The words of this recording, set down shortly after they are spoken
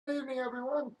evening,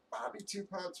 everyone. Bobby Two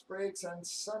Pounds breaks on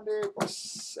Sunday, April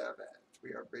 7th.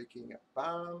 We are breaking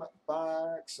bomb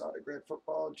box autographed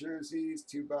football jerseys,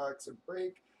 2-box of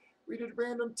break. We did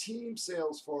random team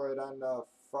sales for it on the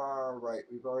far right.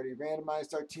 We've already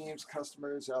randomized our teams,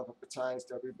 customers,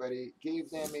 alphabetized everybody, gave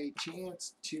them a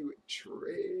chance to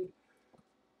trade.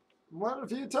 One a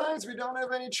few times we don't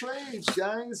have any trades,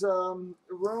 guys. The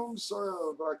room's sort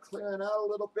of clearing out a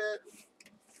little bit.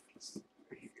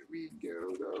 Here we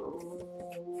go,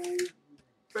 though.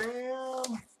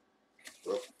 Bam.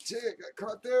 Oh, ticket got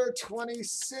caught there.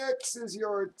 26 is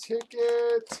your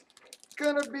ticket.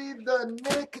 Gonna be the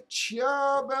Nick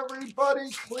Chubb,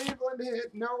 everybody. Cleveland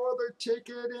hit no other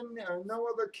ticket in there, no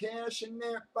other cash in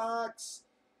that box.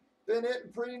 Been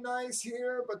hitting pretty nice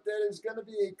here, but that is going to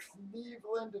be a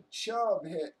Cleveland Chubb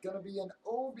hit. Going to be an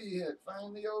Obi hit.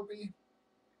 Find the Obi.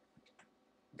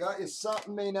 Got you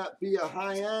something. May not be a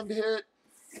high-end hit,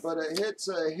 but a hit's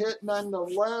a hit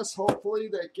nonetheless. Hopefully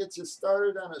that gets you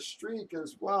started on a streak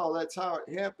as well. That's how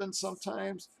it happens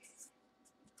sometimes.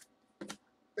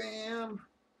 Bam.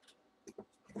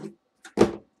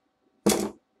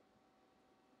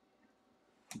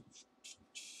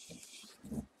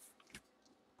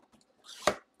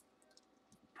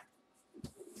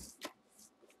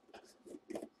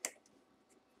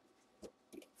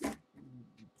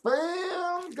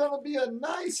 Bam! Gonna be a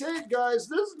nice hit, guys.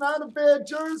 This is not a bad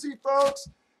jersey, folks.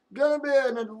 Gonna be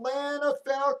an Atlanta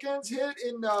Falcons hit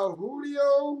in the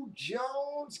Julio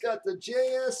Jones. Got the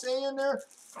JSA in there.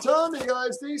 Telling you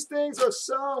guys, these things are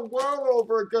selling well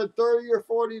over a good 30 or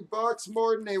 40 bucks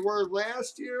more than they were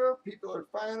last year. People are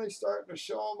finally starting to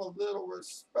show them a little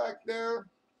respect there.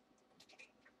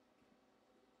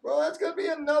 Well, that's going to be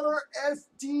another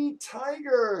SD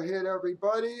Tiger hit,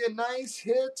 everybody. A nice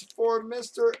hit for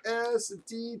Mr.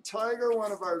 SD Tiger,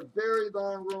 one of our very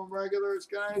long room regulars,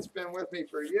 guys. Been with me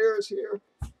for years here.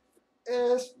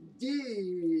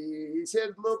 SD. He's had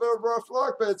a little bit of rough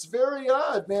luck, but it's very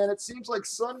odd, man. It seems like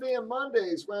Sunday and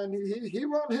Mondays when he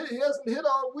won't hit. He hasn't hit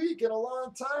all week in a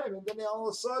long time, and then all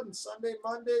of a sudden, Sunday,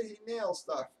 Monday, he nails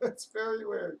stuff. It's very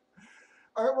weird.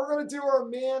 All right, we're going to do our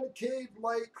Man Cave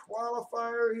Light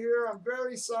qualifier here. I'm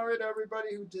very sorry to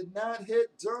everybody who did not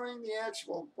hit during the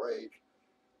actual break.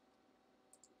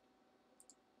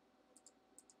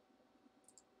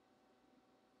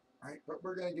 All right, but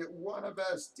we're going to get one of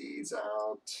SD's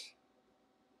out.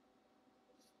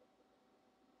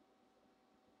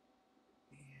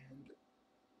 And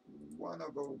one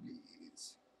of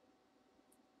OB's.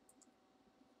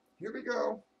 Here we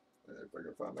go. If I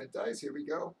can find my dice, here we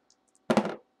go.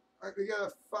 All right, we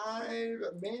got a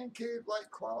 5 Man Cave Light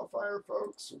qualifier,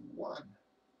 folks. 1,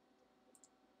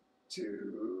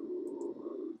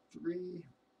 2, 3,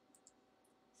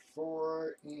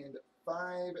 4, and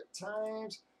 5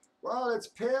 times. Well, it's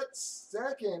Pat's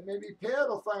second. Maybe Pat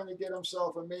will finally get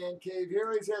himself a man cave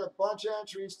here. He's had a bunch of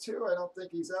entries, too. I don't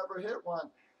think he's ever hit one.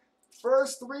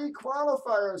 First 3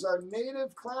 qualifiers are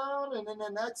Native Clown, and then the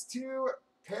next 2,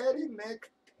 Patty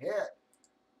McPat.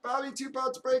 Bobby Two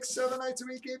Pounds breaks 7 nights a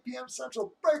week, 8 p.m.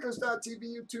 Central. Breakers.tv,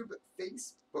 YouTube,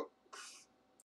 Facebook.